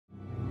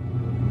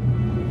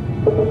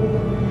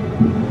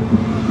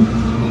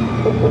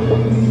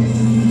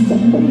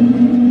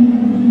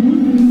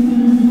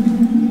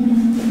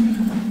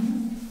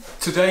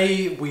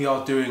Today we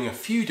are doing a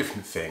few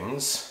different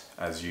things,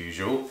 as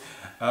usual,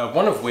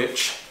 one of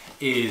which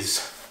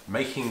is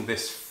making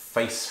this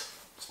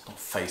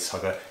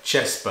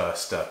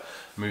Chestbuster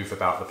move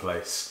about the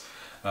place.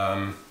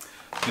 The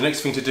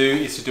next thing to do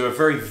is to do a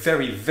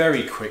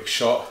very quick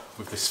shot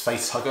with this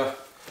face hugger.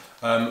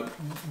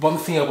 One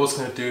thing I was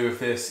going to do with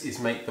this is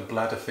make the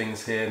bladder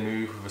things here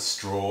move with a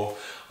straw.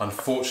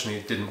 Unfortunately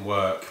it didn't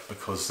work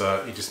because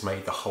it just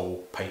made the whole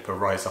paper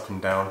rise up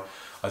and down.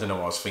 I don't know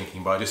what I was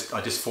thinking, but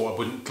I just thought I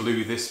wouldn't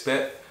glue this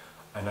bit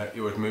and it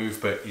would move,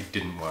 but it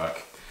didn't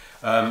work.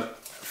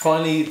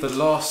 Finally, the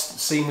last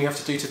scene we have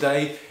to do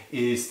today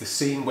is the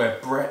scene where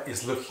Brett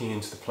is looking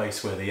into the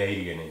place where the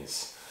alien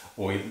is,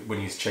 or when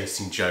he's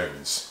chasing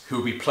Jones, who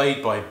will be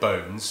played by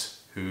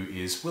Bones, who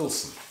is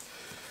Wilson.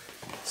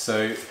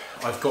 So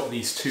I've got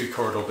these two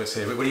corridor bits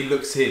here, but when he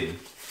looks in,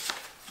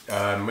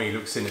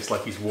 it's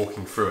like he's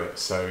walking through it.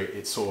 So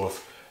it's sort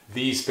of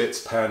these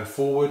bits pan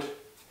forward,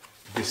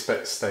 this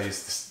bit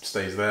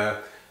stays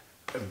there.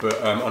 But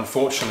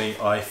unfortunately,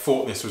 I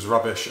thought this was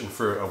rubbish and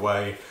threw it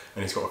away,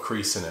 and it's got a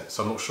crease in it.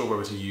 So I'm not sure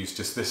whether to use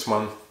just this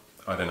one.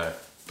 I don't know.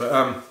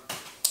 But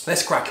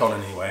let's crack on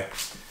anyway.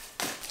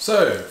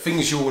 So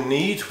things you'll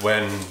need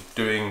when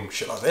doing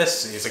shit like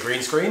this is a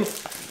green screen,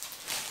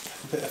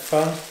 a bit of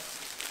fun.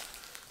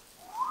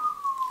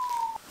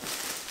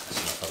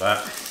 Enough of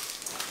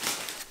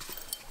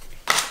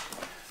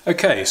that.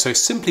 Okay, so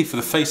simply for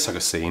the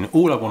facehugger scene,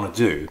 all I want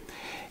to do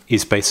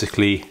is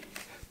basically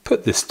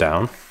put this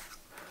down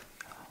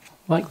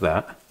like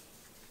that.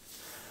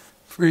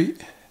 3,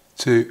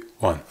 2,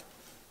 1.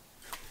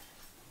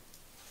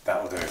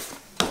 That'll do.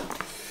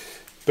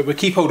 But we'll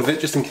keep hold of it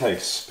just in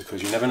case,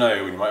 because you never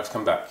know when you might have to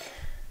come back.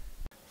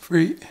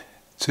 3,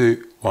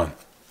 2, 1.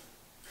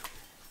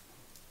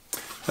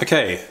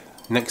 Okay,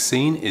 next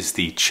scene is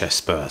the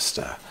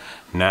Chestbuster.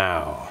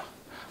 Now,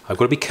 I've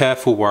got to be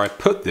careful where I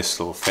put this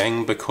little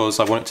thing because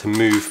I want it to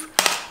move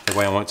the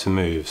way I want it to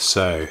move.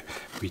 So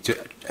we do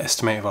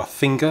estimate of our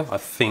finger. I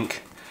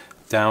think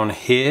down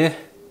here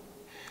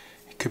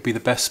it could be the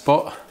best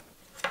spot.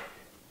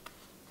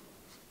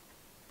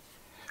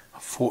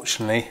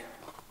 Unfortunately,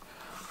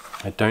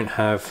 I don't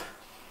have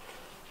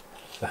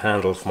the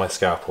handle for my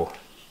scalpel.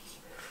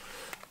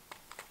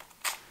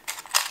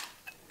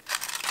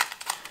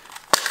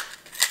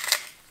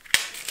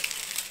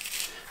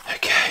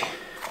 Okay.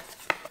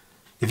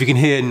 If you can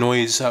hear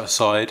noise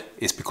outside,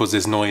 it's because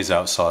there's noise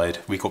outside.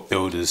 We've got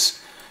builders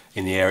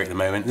in the area at the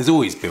moment. There's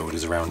always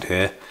builders around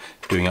here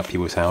doing up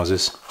people's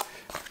houses.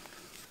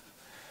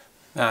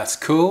 That's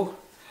cool.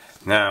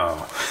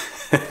 Now,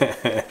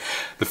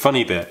 the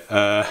funny bit,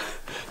 I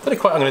don't know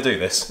quite how I'm going to do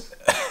this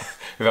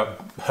without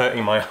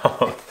hurting my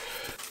arm.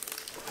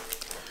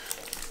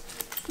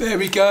 There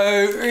we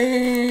go.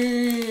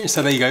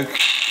 So there you go.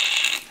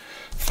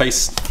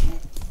 Face.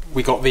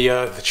 We got the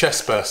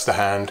Chestbuster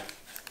hand.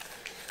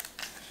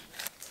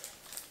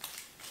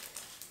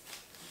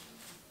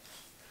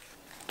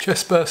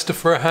 Chestbuster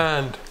for a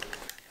hand.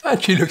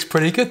 Actually looks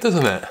pretty good,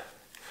 doesn't it?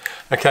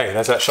 Okay,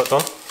 there's that shot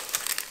done.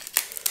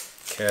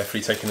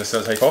 Carefully taking the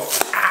sellotape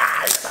off.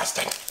 Ah, you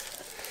bastard.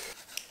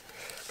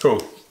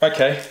 Cool.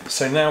 Okay,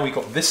 so now we've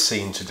got this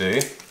scene to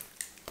do.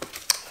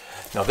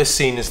 Now this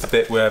scene is the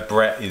bit where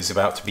Brett is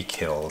about to be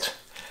killed.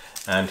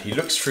 And he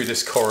looks through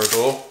this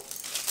corridor.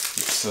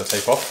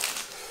 Sellotape off.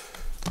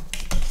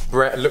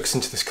 Brett looks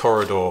into this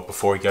corridor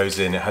before he goes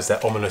in. It has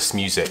that ominous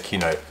music, you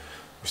know.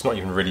 It's not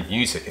even really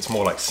music, it's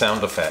more like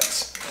sound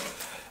effects.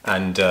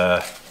 And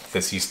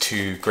there's these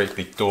two great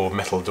big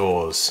metal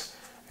doors.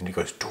 And it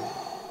goes...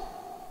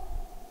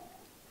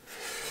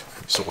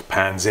 Sort of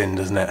pans in,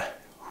 doesn't it?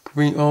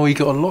 Oh, you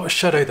got a lot of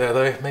shadow there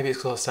though. Maybe it's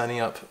because I was standing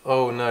up.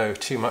 Oh no,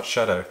 too much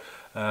shadow.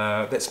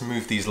 Let's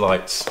move these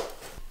lights.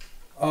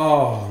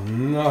 Oh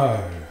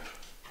no.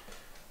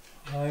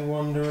 I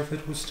wonder if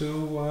it will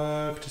still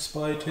work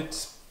despite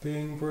its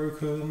being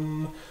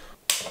broken.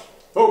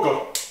 Oh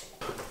god.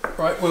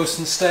 Right,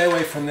 Wilson, stay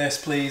away from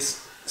this,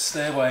 please.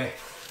 Stay away.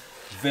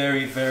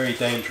 Very, very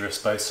dangerous,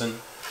 Bosun.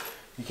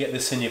 You get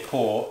this in your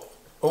paw.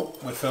 Oh,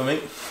 we're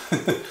filming.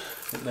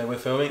 No, we're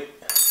filming.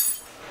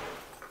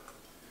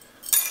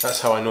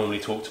 That's how I normally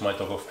talk to my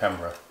dog off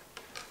camera.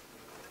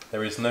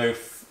 There is no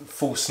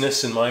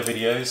falseness in my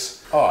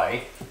videos.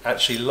 I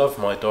actually love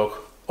my dog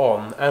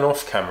on and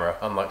off camera,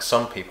 unlike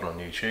some people on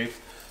YouTube.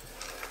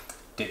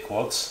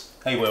 Dickwads.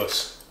 Hey,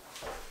 Wills.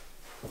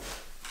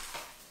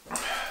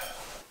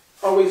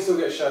 Oh, we still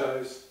get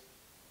shadows.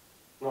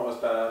 Not as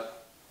bad.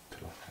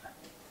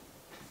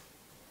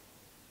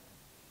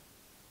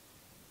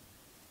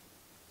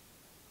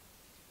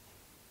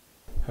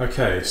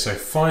 Okay, so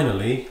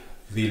finally,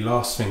 the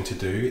last thing to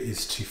do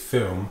is to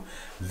film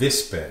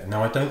this bit.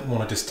 Now I don't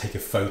want to just take a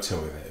photo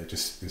of it,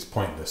 it's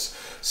pointless.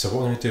 So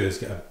what I'm going to do is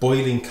get a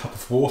boiling cup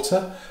of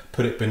water,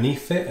 put it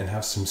beneath it and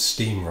have some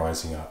steam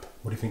rising up.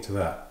 What do you think to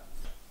that?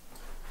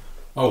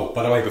 Oh,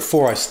 by the way,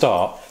 before I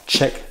start,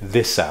 check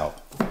this out.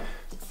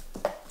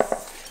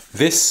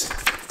 This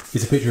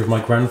is a picture of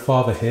my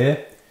grandfather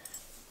here.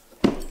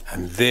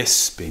 And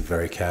this, be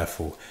very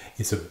careful,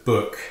 is a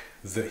book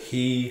that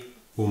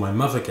my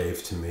mother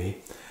gave to me,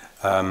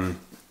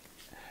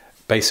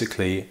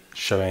 basically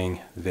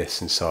showing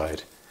this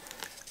inside.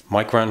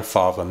 My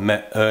grandfather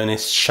met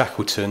Ernest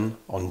Shackleton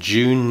on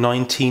June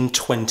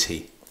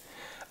 1920.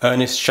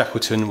 Ernest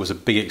Shackleton was a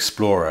big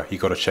explorer. You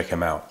got to check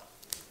him out.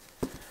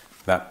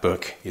 That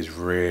book is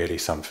really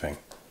something.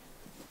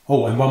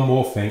 Oh, and one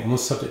more thing on the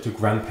subject of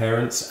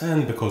grandparents,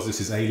 and because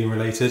this is alien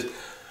related,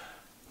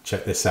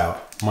 check this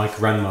out. My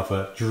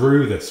grandmother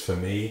drew this for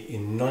me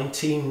in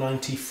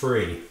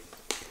 1993.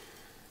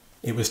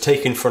 It was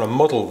taken from a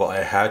model that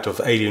I had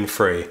of Alien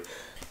 3.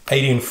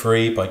 Alien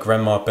 3 by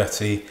Grandma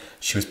Betty.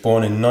 She was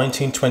born in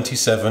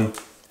 1927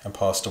 and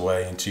passed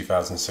away in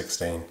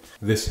 2016.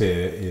 This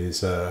here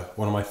is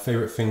one of my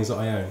favourite things that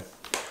I own.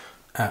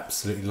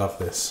 Absolutely love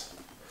this.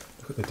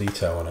 Look at the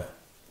detail on it.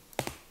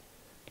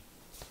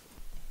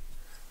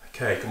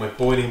 Okay, got my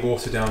boiling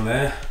water down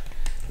there.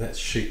 Let's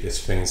shoot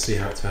this thing and see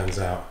how it turns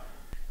out.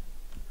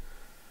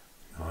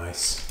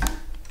 Nice.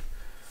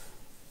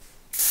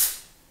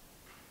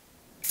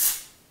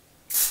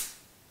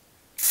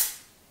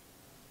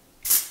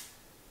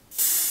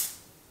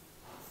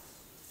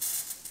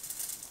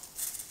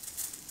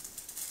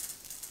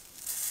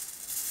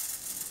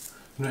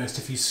 Noticed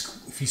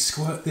if you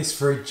squirt this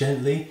very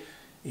gently,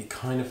 it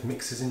kind of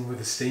mixes in with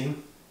the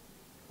steam.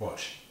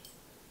 Watch.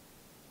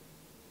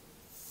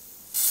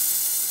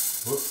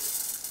 Whoop.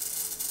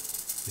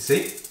 You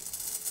see?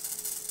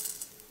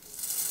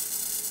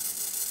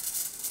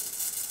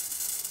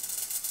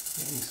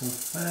 Getting some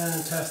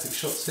fantastic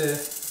shots here.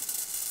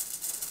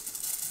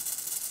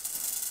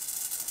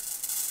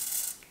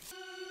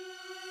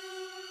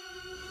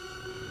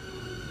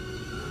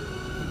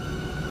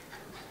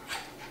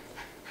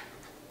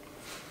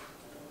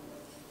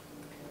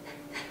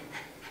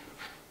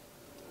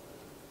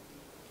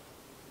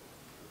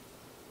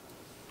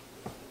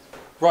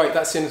 Right,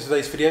 that's the end of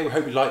today's video. We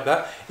hope you liked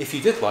that. If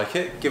you did like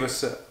it, give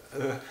us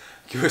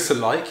a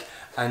like,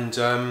 and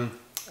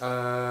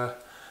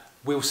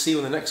we'll see you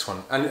on the next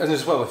one. And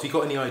as well, if you've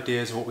got any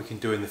ideas of what we can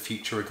do in the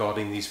future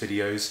regarding these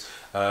videos,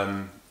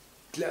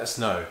 let us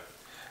know.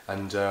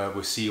 And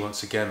we'll see you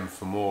once again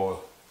for more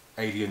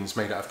aliens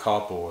made out of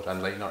cardboard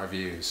and late night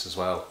reviews as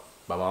well.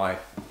 Bye bye.